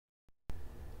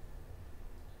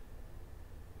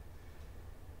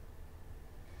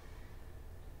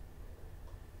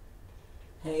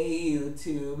Hey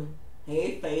YouTube,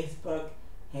 hey Facebook,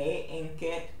 hey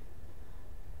Inkit,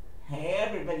 hey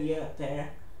everybody out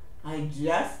there. I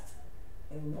just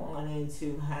wanted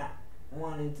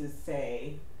to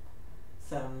say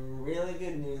some really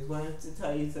good news. Wanted to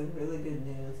tell you some really good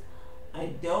news. I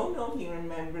don't know if you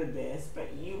remember this,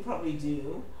 but you probably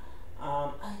do.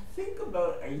 I think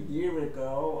about a year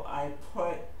ago, I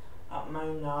put up my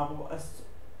novel,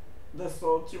 The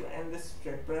Soldier and the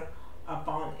Stripper, up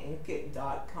on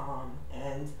Inkit.com,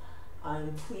 and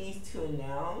I'm pleased to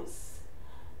announce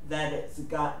that it's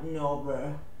gotten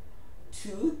over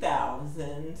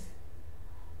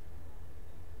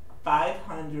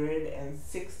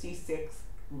 2,566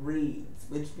 reads,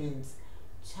 which means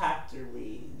chapter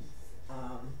reads.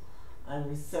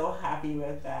 I'm so happy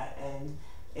with that, and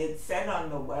it said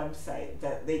on the website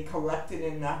that they collected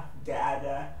enough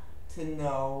data to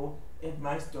know if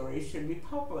my story should be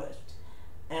published.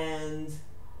 And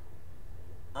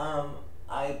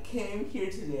I came here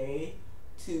today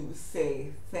to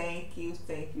say thank you.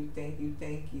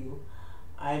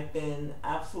 I've been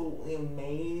absolutely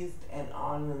amazed and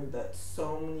honored that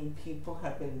so many people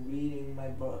have been reading my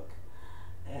book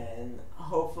and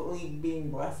hopefully being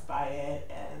blessed by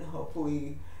it, and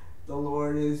hopefully the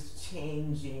Lord is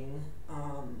changing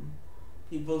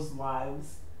people's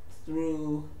lives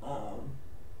through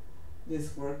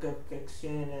this work of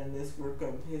fiction and this work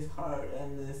of His heart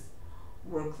and this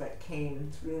work that came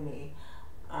through me.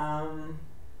 And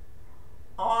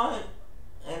I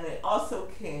also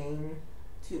came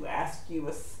to ask you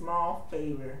a small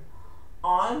favor.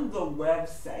 On the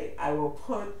website, I will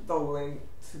put the link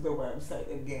to the website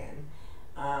again.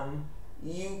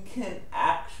 You can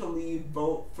actually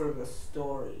vote for the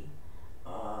story.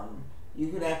 You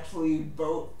can actually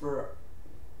vote for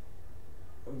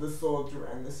The Soldier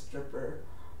and the Stripper.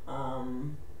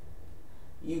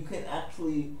 You can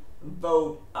actually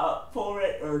vote up for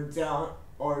it or down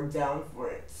for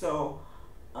it. So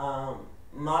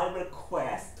my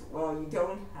request, well, you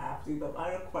don't have to, but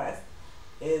my request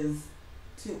is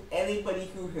to anybody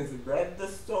who has read the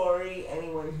story,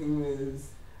 anyone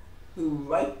who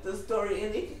liked the story,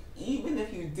 and even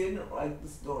if you didn't like the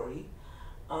story,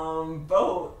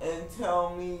 vote and tell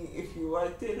me if you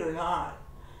liked it or not.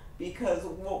 Because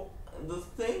the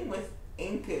thing with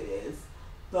Inkit is,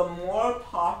 the more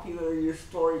popular your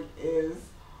story is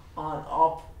on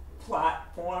all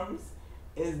platforms,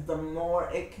 is the more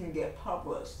it can get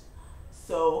published.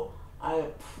 So I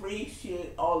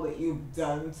appreciate all that you've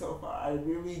done so far. I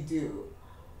really do.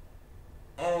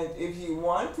 And if you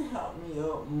want to help me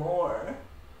out more,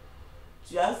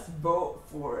 just vote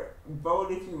for it. Vote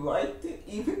if you liked it,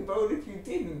 even vote if you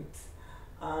didn't.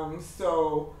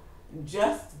 So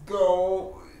just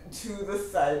go to the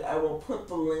site. I will put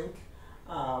the link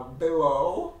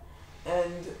below.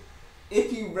 And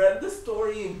if you read the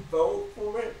story, vote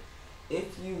for it.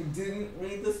 If you didn't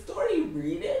read the story,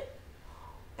 read it.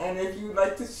 And if you'd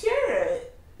like to share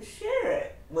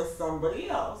it with somebody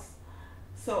else.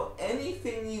 So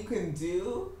anything you can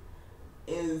do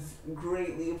is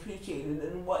greatly appreciated,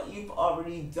 and what you've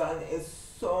already done is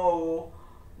so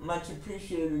much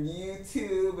appreciated.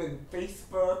 YouTube and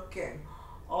Facebook and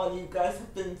all you guys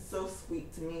have been so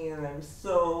sweet to me, and I'm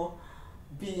so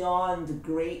beyond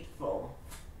grateful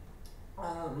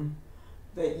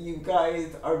that you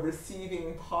guys are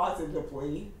receiving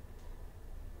positively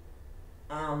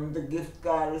the gift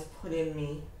God has put in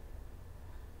me.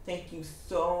 Thank you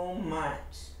so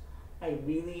much. I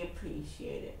really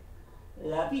appreciate it.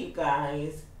 Love you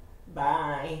guys.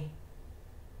 Bye.